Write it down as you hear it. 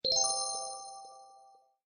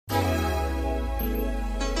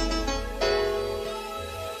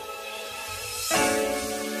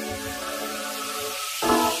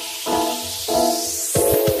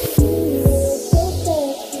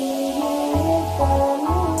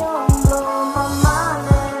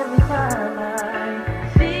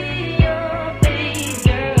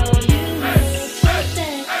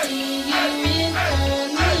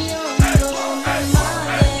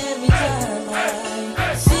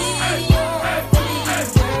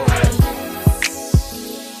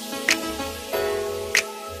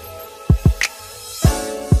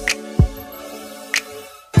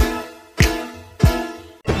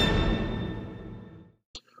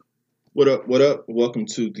What up? What up? Welcome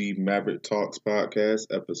to the Maverick Talks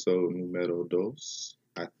podcast, episode numero dos.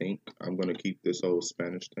 I think I'm gonna keep this whole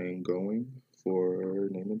Spanish thing going for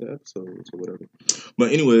naming the episodes or whatever.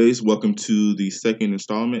 But anyways, welcome to the second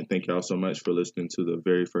installment. Thank y'all so much for listening to the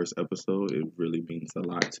very first episode. It really means a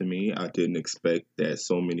lot to me. I didn't expect that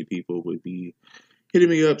so many people would be hitting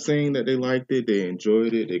me up saying that they liked it, they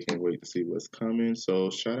enjoyed it, they can't wait to see what's coming.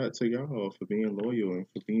 So shout out to y'all for being loyal and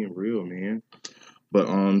for being real, man. But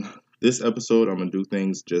this episode, I'm gonna do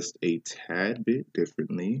things just a tad bit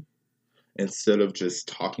differently. Instead of just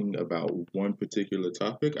talking about one particular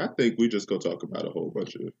topic, I think we just go talk about a whole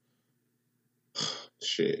bunch of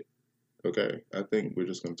shit. Okay, I think we're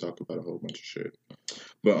just gonna talk about a whole bunch of shit.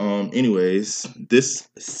 But anyways, this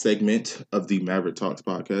segment of the Maverick Talks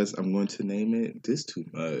podcast, I'm going to name it "This Too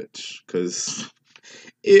Much" because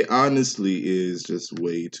it honestly is just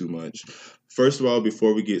way too much. First of all,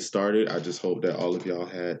 before we get started, I just hope that all of y'all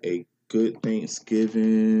had a good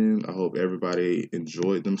Thanksgiving. I hope everybody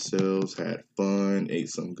enjoyed themselves, had fun, ate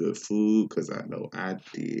some good food, because I know I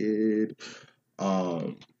did.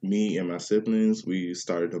 Me and my siblings, we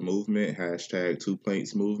started a movement, hashtag two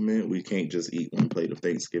plates movement. We can't just eat one plate of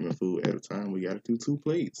Thanksgiving food at a time. We gotta do two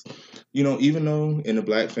plates. Even though in a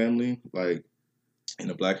black family, like in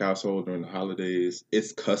a black household during the holidays,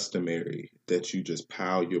 it's customary that you just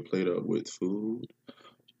pile your plate up with food.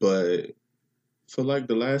 But for like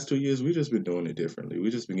the last 2 years, we just been doing it differently. We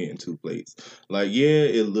just been getting two plates. Like, yeah,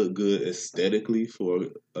 it looked good aesthetically for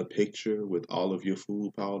a picture with all of your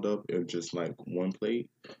food piled up in just like one plate.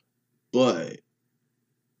 But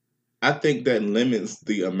I think that limits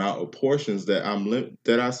the amount of portions that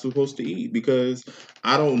I'm supposed to eat because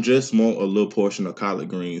I don't just want a little portion of collard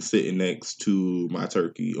greens sitting next to my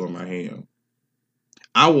turkey or my ham.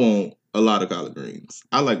 I want a lot of collard greens.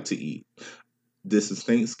 I like to eat. This is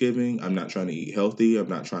Thanksgiving. I'm not trying to eat healthy. I'm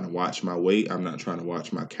not trying to watch my weight. I'm not trying to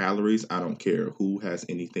watch my calories. I don't care who has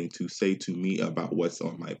anything to say to me about what's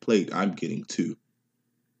on my plate. I'm getting two.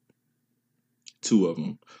 Two of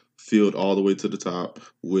them. Filled all the way to the top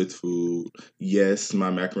with food. Yes, my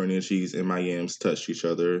macaroni and cheese and my yams touched each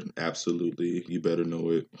other. Absolutely. You better know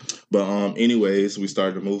it. But anyways, we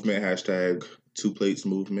started a movement, hashtag two plates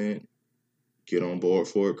movement. Get on board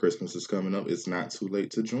for it. Christmas is coming up. It's not too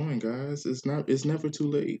late to join, guys. It's never too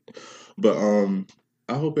late. But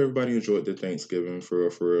I hope everybody enjoyed their Thanksgiving for real,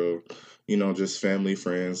 for real. Just family,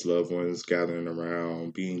 friends, loved ones gathering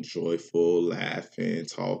around, being joyful, laughing,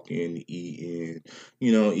 talking, eating.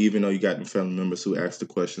 Even though you got family members who ask the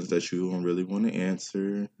questions that you don't really want to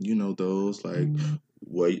answer. Those like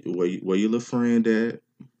where your little friend at?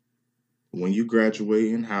 When you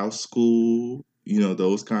graduate in high school,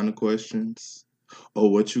 those kind of questions. Oh,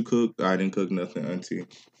 what you cooked? I didn't cook nothing, auntie.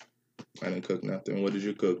 I didn't cook nothing. What did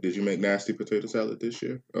you cook? Did you make nasty potato salad this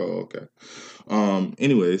year? Oh, okay.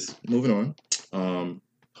 Anyways, moving on.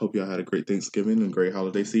 Hope y'all had a great Thanksgiving and great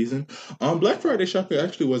holiday season. Black Friday shopping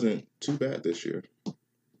actually wasn't too bad this year.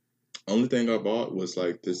 Only thing I bought was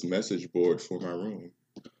like this message board for my room.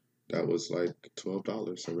 That was like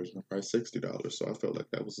 $12. Original price $60. So I felt like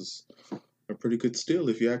that was a pretty good steal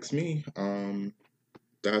if you ask me.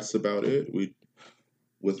 That's about it.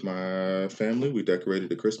 With my family, we decorated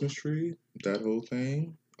the Christmas tree, that whole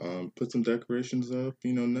thing. Put some decorations up,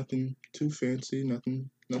 nothing too fancy, nothing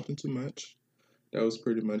too much. That was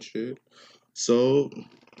pretty much it. So,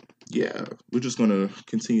 yeah, we're just gonna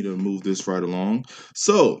continue to move this right along.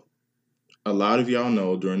 So, a lot of y'all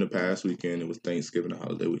know during the past weekend, it was Thanksgiving,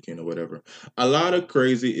 holiday weekend, or whatever. A lot of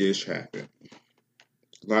crazy ish happened.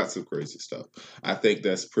 Lots of crazy stuff. I think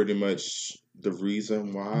that's pretty much the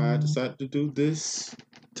reason why I decided to do this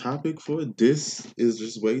topic for this is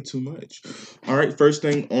just way too much. All right, first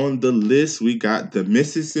thing on the list, we got the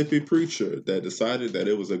Mississippi preacher that decided that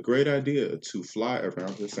it was a great idea to fly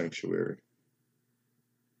around the sanctuary.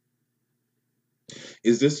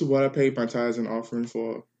 Is this what I paid my tithes and offering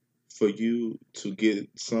for? For you to get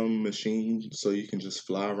some machine so you can just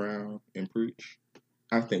fly around and preach?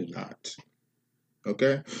 I think not.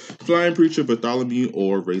 Okay. Flying preacher Bartholomew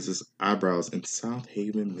Orr raises eyebrows in South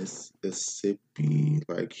Haven, Mississippi.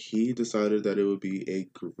 Like, he decided that it would be a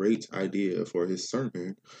great idea for his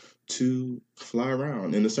sermon to fly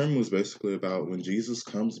around. And the sermon was basically about when Jesus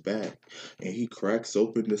comes back and he cracks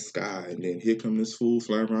open the sky, and then here come this fool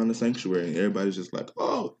flying around the sanctuary, and everybody's just like,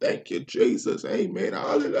 oh, thank you, Jesus. Amen.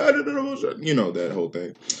 That whole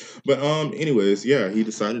thing. But anyways, yeah, he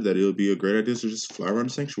decided that it would be a great idea to just fly around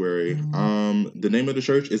the sanctuary. The name of the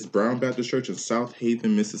church is Brown Baptist Church in South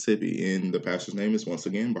Haven, Mississippi, and the pastor's name is once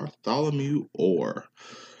again Bartholomew Orr.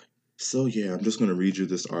 So yeah, I'm just gonna read you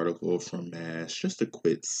this article from MASH, just a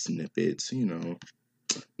quick snippet,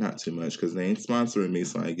 Not too much because they ain't sponsoring me,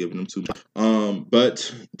 so I ain't giving them too much.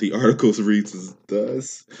 But the article reads as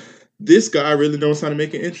thus. This guy really knows how to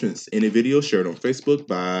make an entrance. In a video shared on Facebook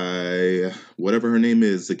by whatever her name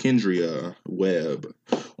is, Zakendria Webb.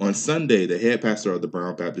 On Sunday, the head pastor of the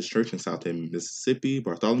Brown Baptist Church in South Haven, Mississippi,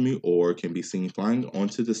 Bartholomew Orr, can be seen flying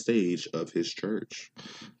onto the stage of his church.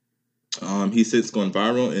 He since gone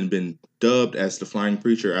viral and been dubbed as the flying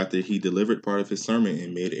preacher after he delivered part of his sermon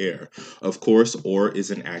in midair. Of course, Orr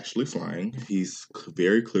isn't actually flying. He's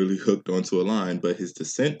very clearly hooked onto a line, but his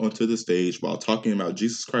descent onto the stage while talking about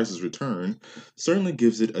Jesus Christ's return certainly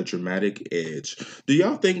gives it a dramatic edge. Do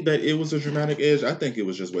y'all think that it was a dramatic edge? I think it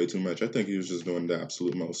was just way too much. I think he was just doing the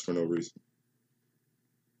absolute most for no reason.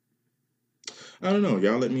 I don't know.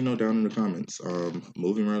 Y'all let me know down in the comments.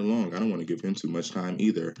 Moving right along. I don't want to give him too much time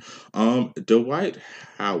either. Dwight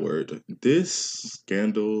Howard. This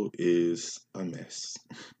scandal is a mess.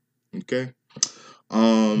 Okay.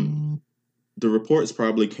 The reports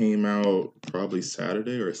probably came out probably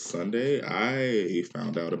Saturday or Sunday. I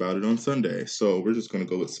found out about it on Sunday. So we're just gonna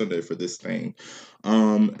go with Sunday for this thing.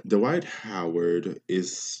 Dwight Howard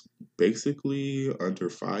is basically under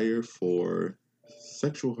fire for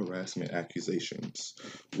sexual harassment accusations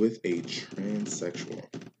with a transsexual.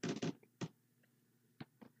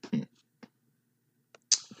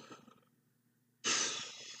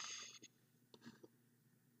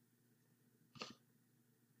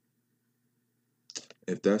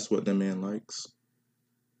 If that's what the man likes,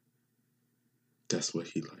 that's what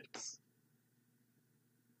he likes.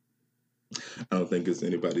 I don't think it's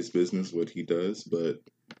anybody's business what he does, but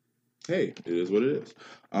hey, it is what it is.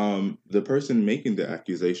 The person making the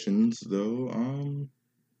accusations, though,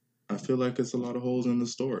 I feel like it's a lot of holes in the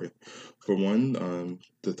story. For one,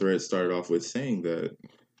 the thread started off with saying that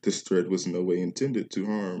this thread was in no way intended to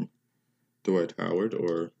harm Dwight Howard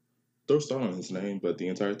or throw salt on his name, but the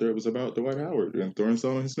entire thread was about Dwight Howard and throwing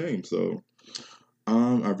salt on his name. So,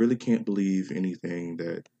 I really can't believe anything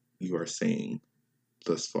that you are saying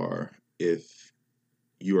thus far if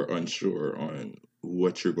you are unsure on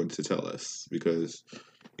what you're going to tell us. Because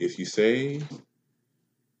if you say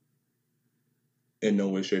in no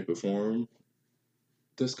way, shape, or form,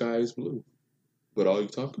 the sky is blue, but all you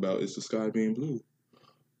talk about is the sky being blue,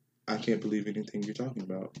 I can't believe anything you're talking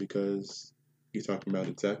about because you're talking about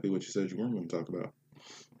exactly what you said you weren't going to talk about.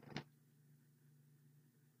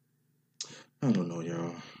 I don't know,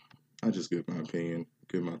 y'all. I just give my opinion,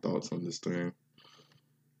 give my thoughts on this thing.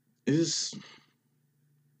 It's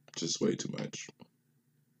just way too much,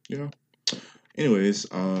 you know? Anyways,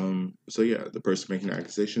 so yeah, the person making the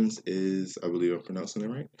accusations is, I believe I'm pronouncing it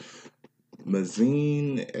right,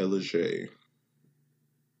 Mazine Elige.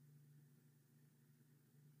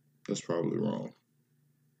 That's probably wrong.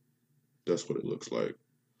 That's what it looks like.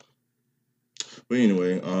 But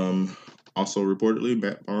anyway, also reportedly,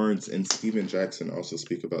 Matt Barnes and Steven Jackson also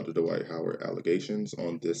speak about the Dwight Howard allegations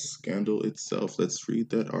on this scandal itself. Let's read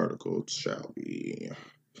that article, shall we?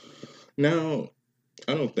 Now,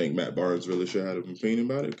 I don't think Matt Barnes really should have an opinion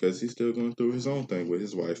about it because he's still going through his own thing with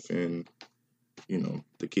his wife and,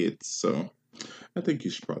 the kids. So I think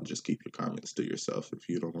you should probably just keep your comments to yourself if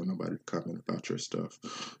you don't want nobody to comment about your stuff.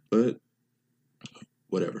 But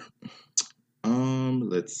whatever.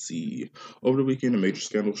 Let's see. Over the weekend, a major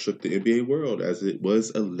scandal shook the NBA world as it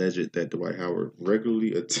was alleged that Dwight Howard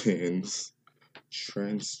regularly attends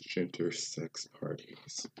transgender sex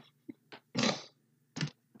parties.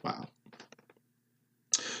 Wow.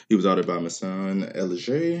 He was outed by Masson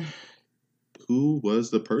Elige, who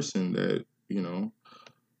was the person that,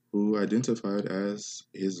 who identified as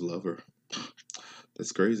his lover.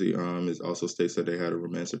 That's crazy. It also states that they had a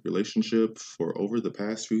romantic relationship for over the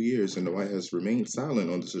past few years, and Dwight has remained silent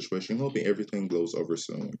on the situation, hoping everything blows over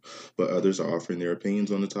soon. But others are offering their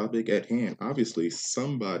opinions on the topic at hand. Obviously,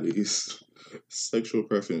 somebody's sexual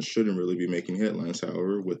preference shouldn't really be making headlines,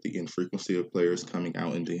 however, with the infrequency of players coming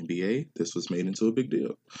out in the NBA, this was made into a big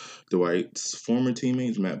deal. Dwight's former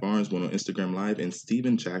teammates Matt Barnes went on Instagram Live and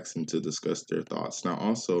Steven Jackson to discuss their thoughts. Now,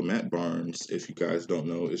 also, Matt Barnes, if you guys don't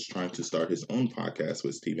know, is trying to start his own podcast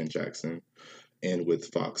with Steven Jackson and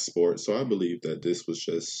with Fox Sports. So I believe that this was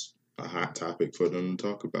just a hot topic for them to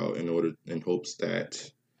talk about in hopes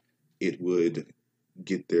that it would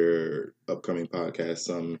get their upcoming podcast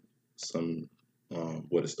some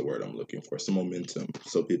what is the word I'm looking for? Some momentum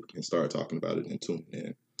so people can start talking about it and tuning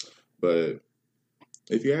in. But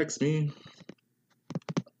if you ask me,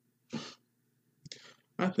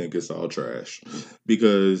 I think it's all trash.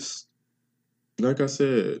 Because, like I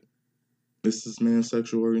said, this is man's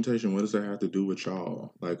sexual orientation. What does that have to do with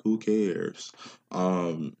y'all? Like, who cares?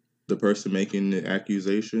 the person making the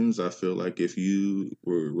accusations, I feel like if you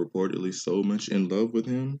were reportedly so much in love with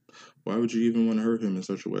him, why would you even want to hurt him in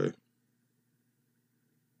such a way?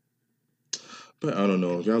 But I don't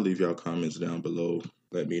know. If y'all leave y'all comments down below,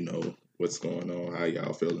 let me know what's going on, how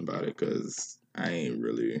y'all feeling about it, because I ain't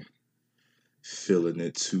really feeling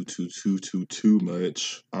it too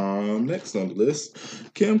much. Next on the list,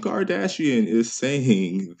 Kim Kardashian is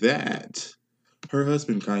saying that her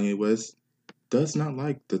husband Kanye West does not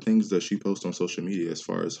like the things that she posts on social media as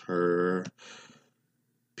far as her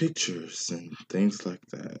pictures and things like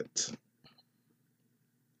that.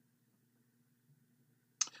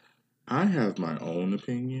 I have my own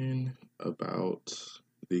opinion about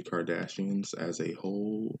the Kardashians as a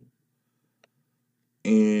whole,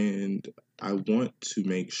 and I want to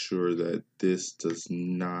make sure that this does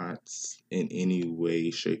not in any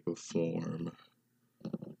way, shape, or form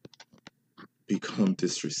become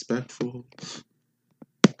disrespectful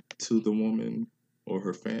to the woman or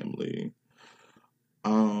her family.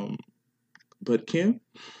 But Kim,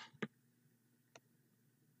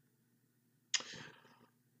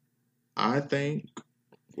 I think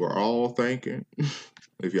we're all thinking.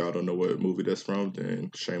 If y'all don't know what movie that's from,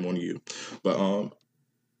 then shame on you. But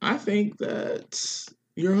I think that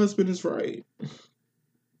your husband is right.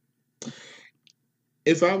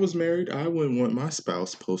 If I was married, I wouldn't want my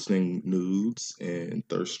spouse posting nudes and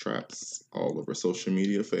thirst traps all over social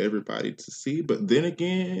media for everybody to see. But then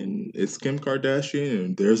again, it's Kim Kardashian,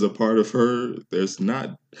 and there's a part of her, there's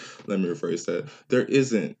not, let me rephrase that, there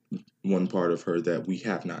isn't one part of her that we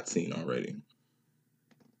have not seen already.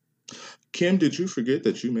 Kim, did you forget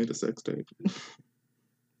that you made a sex tape?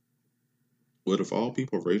 What of all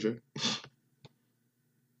people, Ray J?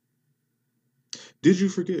 Did you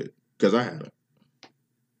forget? Because I haven't.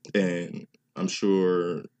 And I'm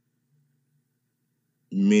sure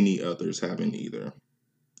many others haven't either.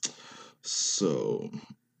 So,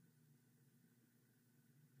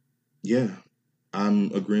 yeah,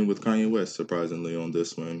 I'm agreeing with Kanye West, surprisingly, on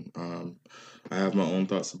this one. I have my own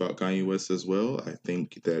thoughts about Kanye West as well. I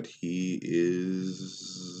think that he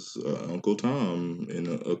is Uncle Tom and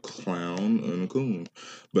a clown and a coon.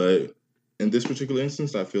 But in this particular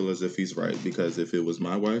instance, I feel as if he's right, because if it was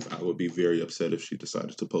my wife, I would be very upset if she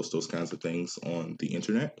decided to post those kinds of things on the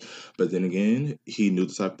internet. But then again, he knew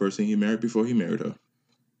the type of person he married before he married her.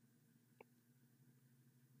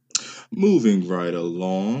 Moving right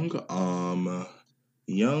along,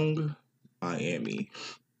 Young Miami,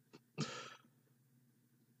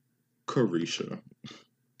 Carisha.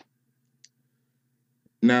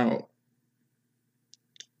 Now,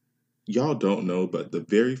 y'all don't know, but the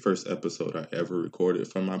very first episode I ever recorded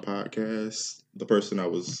for my podcast, the person I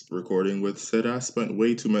was recording with said I spent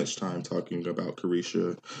way too much time talking about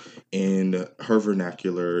Carisha and her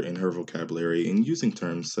vernacular and her vocabulary and using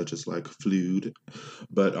terms such as like fluid.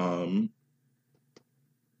 But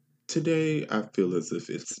today I feel as if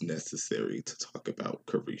it's necessary to talk about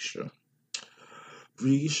Carisha.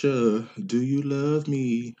 Risha, do you love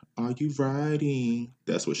me? Are you riding?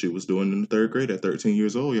 That's what she was doing in the third grade at 13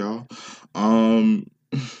 years old, y'all. Um,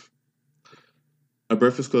 a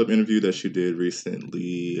Breakfast Club interview that she did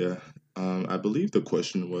recently. I believe the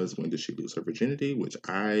question was, when did she lose her virginity? Which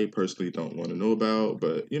I personally don't want to know about,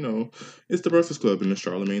 but you know, it's the Breakfast Club and it's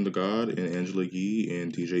Charlemagne the God and Angela Yee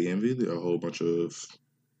and DJ Envy. They're a whole bunch of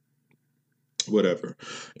whatever.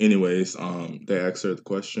 Anyways, they asked her the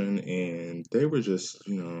question and they were just,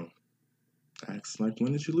 you know, asked like,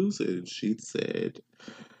 when did you lose it? And she said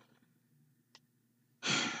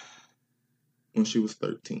when she was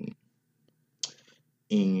 13.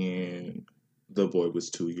 And the boy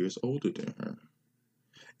was 2 years older than her.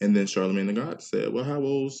 And then Charlemagne the God said, well, how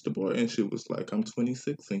old's the boy? And she was like, I'm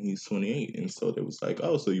 26 and he's 28. And so they was like,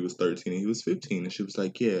 oh, so you was 13 and he was 15. And she was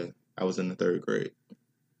like, yeah, I was in the third grade.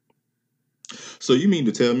 So you mean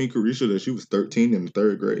to tell me, Carisha, that she was 13 in the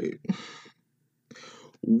third grade?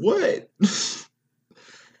 What?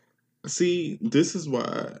 See, this is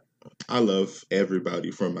why I love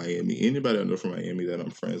everybody from Miami. Anybody I know from Miami that I'm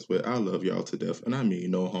friends with, I love y'all to death. And I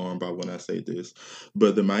mean no harm by when I say this.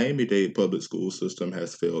 But the Miami-Dade public school system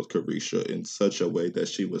has failed Carisha in such a way that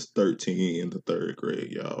she was 13 in the third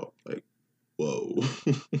grade, y'all. Like, whoa.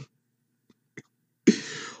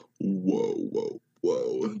 Whoa.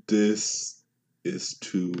 This is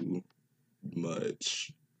too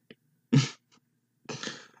much.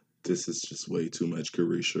 This is just way too much,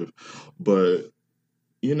 Carisha. But,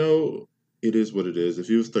 you know, It is what it is. If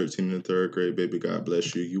you was 13 in the third grade, baby, God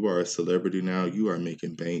bless you. You are a celebrity now. You are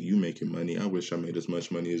making bank. You making money. I wish I made as much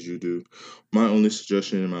money as you do. My only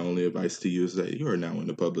suggestion and my only advice to you is that you are now in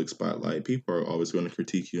the public spotlight. People are always going to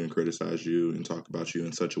critique you and criticize you and talk about you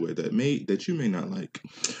in such a way that you may not like.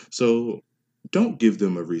 So don't give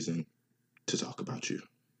them a reason to talk about you.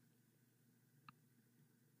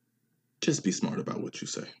 Just be smart about what you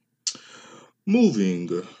say. Moving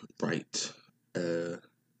right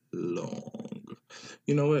along.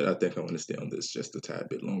 You know what? I think I want to stay on this just a tad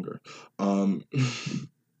bit longer.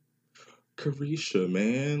 Carisha,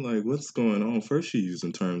 man, like what's going on? First, she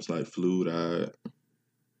using terms like fluid.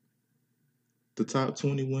 The top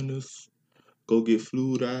 20 winners go get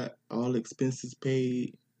fluid, all expenses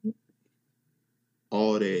paid,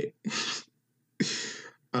 all that.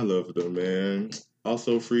 I love them, man.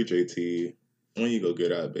 Also, free JT. When you go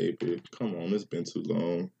get out, baby. Come on, it's been too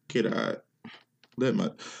long. Get out. Let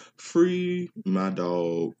my free my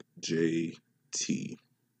dog JT.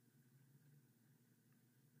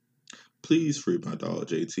 Please free my dog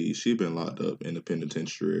JT. She been locked up in the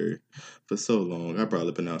penitentiary for so long. I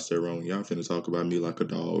probably pronounced that wrong. Y'all finna talk about me like a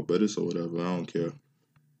dog, but it's whatever. I don't care.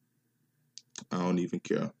 I don't even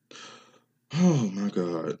care. Oh my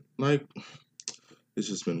god. Like, it's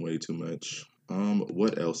just been way too much.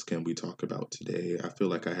 What else can we talk about today? I feel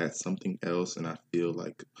like I had something else and I feel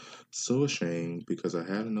like so ashamed because I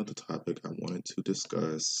had another topic I wanted to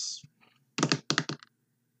discuss.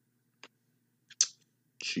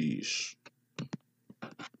 Sheesh.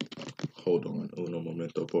 Hold on. Uno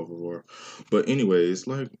momento, por favor. But anyways,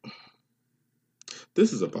 like,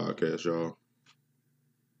 this is a podcast, y'all.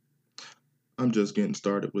 I'm just getting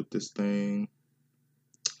started with this thing.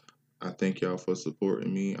 I thank y'all for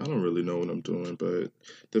supporting me. I don't really know what I'm doing, but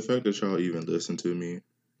the fact that y'all even listen to me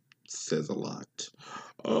says a lot.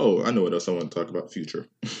 Oh, I know what else I want to talk about. Future.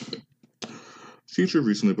 Future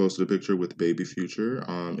recently posted a picture with Baby Future.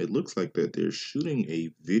 It looks like that they're shooting a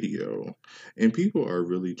video, and people are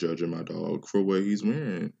really judging my dog for what he's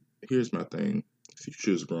wearing. Here's my thing.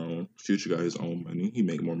 Future's grown. Future got his own money. He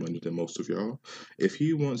make more money than most of y'all. If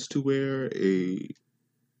he wants to wear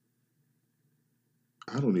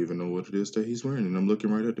I don't even know what it is that he's wearing, and I'm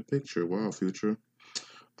looking right at the picture. Wow, Future.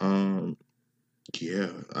 Um, yeah,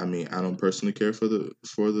 I mean, I don't personally care for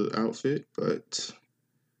the outfit, but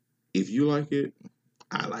if you like it,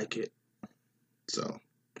 I like it. So,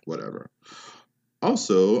 whatever.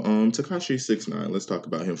 Also, Takashi 69. Let's talk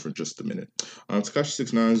about him for just a minute. Takashi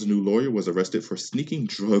 69's new lawyer was arrested for sneaking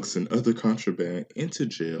drugs and other contraband into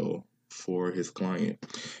jail for his client.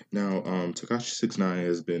 Now, Takashi 69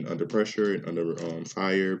 has been under pressure and under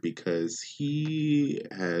fire because he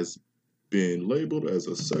has been labeled as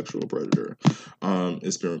a sexual predator.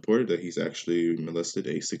 It's been reported that he's actually molested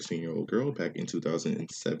a 16-year-old girl back in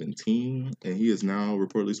 2017, and he is now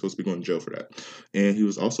reportedly supposed to be going to jail for that. And he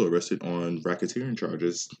was also arrested on racketeering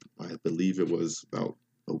charges. I believe it was about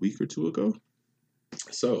a week or two ago.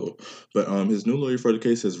 So, but his new lawyer for the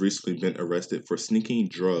case has recently been arrested for sneaking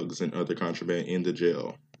drugs and other contraband into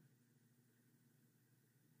jail.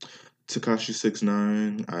 Takashi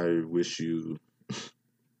 69, I wish you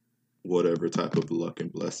whatever type of luck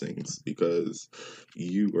and blessings because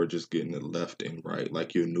you are just getting it left and right.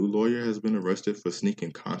 Like your new lawyer has been arrested for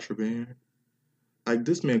sneaking contraband. Like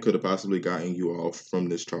this man could have possibly gotten you off from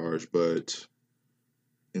this charge, but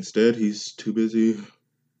instead he's too busy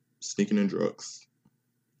sneaking in drugs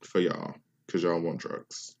for y'all because y'all want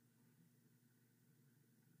drugs.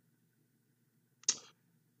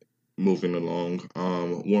 Moving along,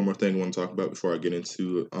 one more thing I want to talk about before I get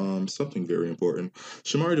into something very important.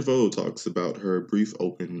 Shamari DeVoe talks about her brief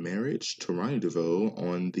open marriage to Ronnie DeVoe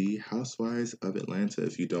on The Housewives of Atlanta.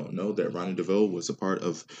 If you don't know, that Ronnie DeVoe was a part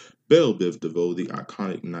of Belle Biv DeVoe, the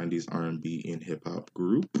iconic '90s R&B and hip hop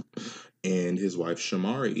group, and his wife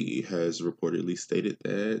Shamari has reportedly stated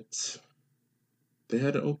that they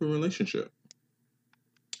had an open relationship,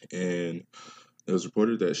 and it was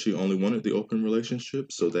reported that she only wanted the open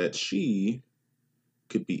relationship so that she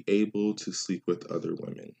could be able to sleep with other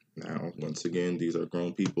women. Now, once again, these are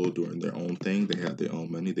grown people doing their own thing. They have their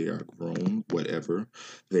own money. They are grown, whatever.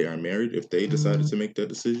 They are married. If they decided to make that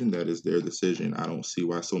decision, that is their decision. I don't see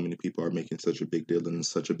why so many people are making such a big deal and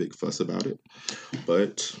such a big fuss about it.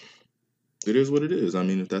 But it is what it is. I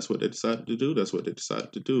mean, if that's what they decided to do, that's what they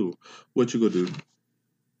decided to do. What you gonna do?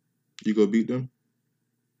 You go beat them?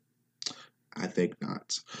 I think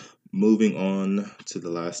not. Moving on to the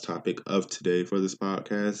last topic of today for this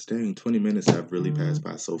podcast. Dang, 20 minutes have really passed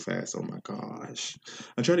by so fast. Oh my gosh.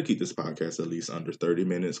 I try to keep this podcast at least under 30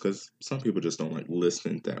 minutes because some people just don't like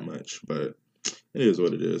listening that much. But It is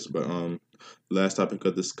what it is. But last topic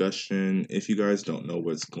of discussion. If you guys don't know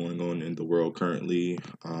what's going on in the world currently,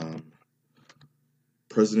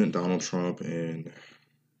 President Donald Trump and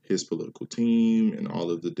his political team and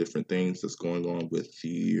all of the different things that's going on with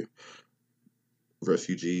the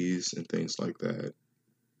refugees and things like that.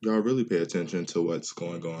 Y'all really pay attention to what's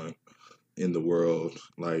going on in the world.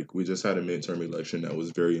 Like, we just had a midterm election that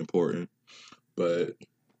was very important, but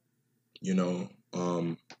you know,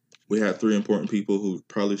 we had three important people who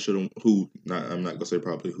probably should have, I'm not gonna say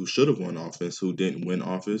probably, who should have won office, who didn't win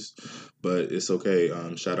office, but it's okay.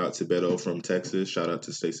 Shout out to Beto from Texas. Shout out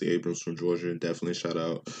to Stacey Abrams from Georgia. And definitely shout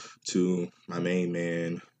out to my main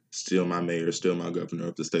man, still my mayor, still my governor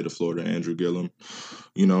of the state of Florida, Andrew Gillum.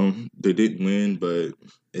 You know, they didn't win, but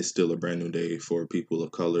it's still a brand new day for people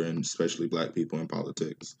of color and especially black people in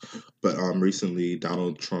politics. But recently,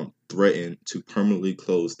 Donald Trump threatened to permanently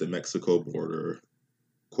close the Mexico border,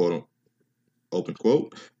 quote open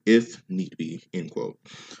quote, if need be, end quote.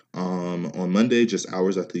 On Monday, just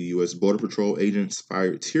hours after the U.S. Border Patrol agents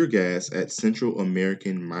fired tear gas at Central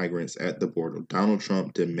American migrants at the border, Donald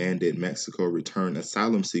Trump demanded Mexico return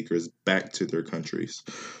asylum seekers back to their countries.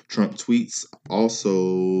 Trump tweets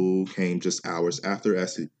also came just hours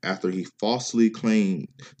after he falsely claimed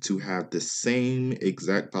to have the same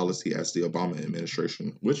exact policy as the Obama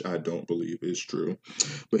administration, which I don't believe is true.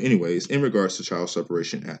 But anyways, in regards to child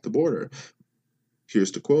separation at the border,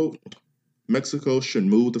 here's the quote. Mexico should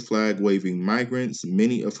move the flag-waving migrants,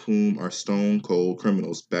 many of whom are stone-cold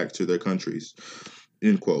criminals, back to their countries.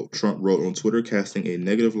 End quote. Trump wrote on Twitter, casting a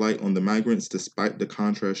negative light on the migrants despite the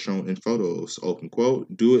contrast shown in photos. Open quote.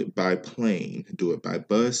 Do it by plane, do it by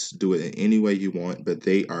bus, do it in any way you want, but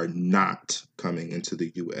they are not coming into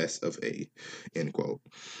the U.S. of A. End quote.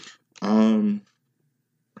 I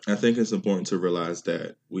think it's important to realize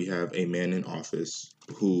that we have a man in office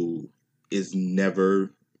who is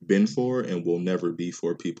never been for and will never be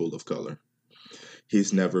for people of color.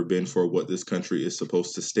 He's never been for what this country is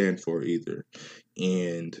supposed to stand for either.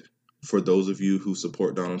 And for those of you who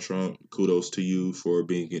support Donald Trump, kudos to you for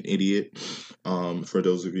being an idiot. For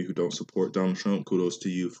those of you who don't support Donald Trump, kudos to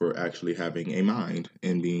you for actually having a mind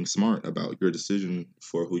and being smart about your decision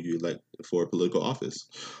for who you elect for a political office.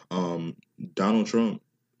 Donald Trump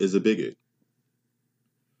is a bigot.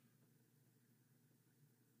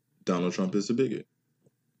 Donald Trump is a bigot.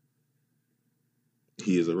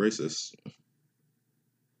 He is a racist.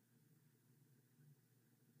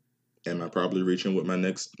 Am I probably reaching with my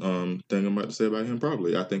next thing I'm about to say about him?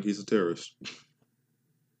 Probably. I think he's a terrorist.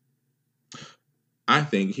 I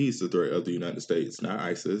think he's the threat of the United States, not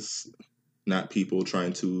ISIS, not people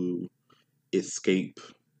trying to escape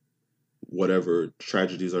whatever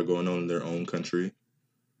tragedies are going on in their own country,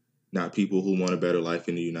 not people who want a better life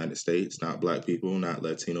in the United States, not black people, not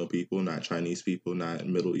Latino people, not Chinese people, not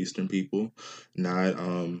Middle Eastern people, not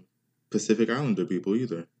Pacific Islander people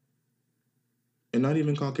either, and not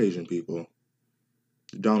even Caucasian people.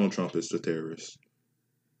 Donald Trump is the terrorist.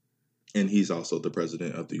 And he's also the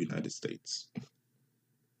president of the United States.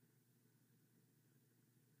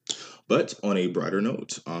 But on a brighter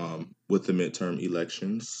note, with the midterm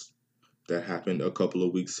elections that happened a couple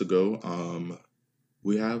of weeks ago,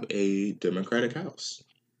 we have a Democratic House.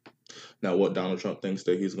 Now, what Donald Trump thinks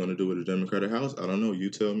that he's going to do with a Democratic House, I don't know. You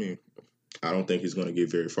tell me. I don't think he's going to get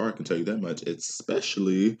very far, I can tell you that much,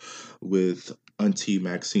 especially with Auntie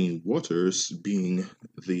Maxine Waters being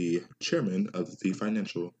the chairman of the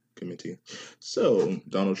Financial Committee. So,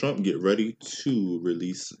 Donald Trump, get ready to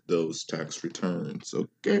release those tax returns,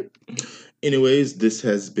 okay? Anyways, this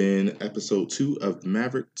has been episode 2 of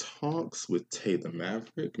Maverick Talks with Tay the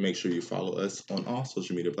Maverick. Make sure you follow us on all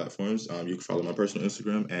social media platforms. You can follow my personal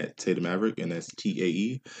Instagram at Tay the Maverick, and that's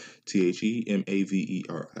TAETHEMAVERICK,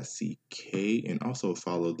 and also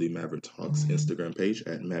follow the Maverick Talks Instagram page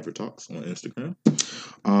at Maverick Talks on Instagram.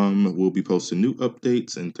 We'll be posting new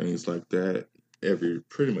updates and things like that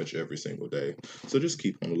pretty much every single day. So just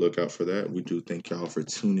keep on the lookout for that. We do thank y'all for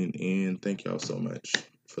tuning in. Thank y'all so much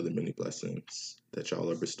for the many blessings that y'all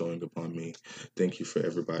are bestowing upon me. Thank you for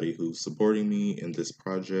everybody who's supporting me in this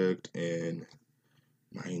project and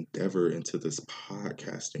my endeavor into this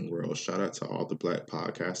podcasting world. Shout out to all the black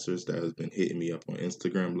podcasters that has been hitting me up on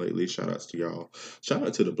Instagram lately. Shout outs to y'all. Shout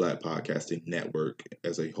out to the Black Podcasting Network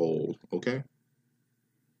as a whole, okay?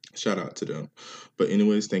 Shout out to them. But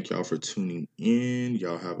anyways, thank y'all for tuning in.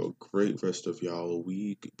 Y'all have a great rest of y'all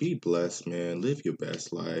week. Be blessed, man. Live your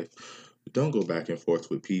best life. Don't go back and forth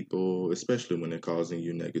with people, especially when they're causing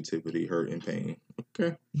you negativity, hurt, and pain.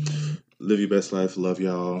 Okay? Live your best life. Love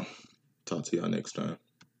y'all. Talk to y'all next time.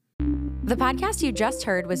 The podcast you just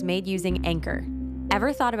heard was made using Anchor.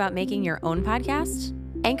 Ever thought about making your own podcast?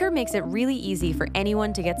 Anchor makes it really easy for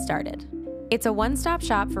anyone to get started. It's a one-stop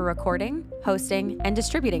shop for recording, hosting, and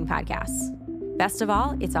distributing podcasts. Best of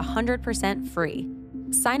all, it's 100% free.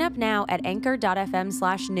 Sign up now at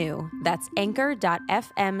anchor.fm/new. That's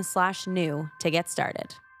anchor.fm/new to get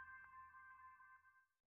started.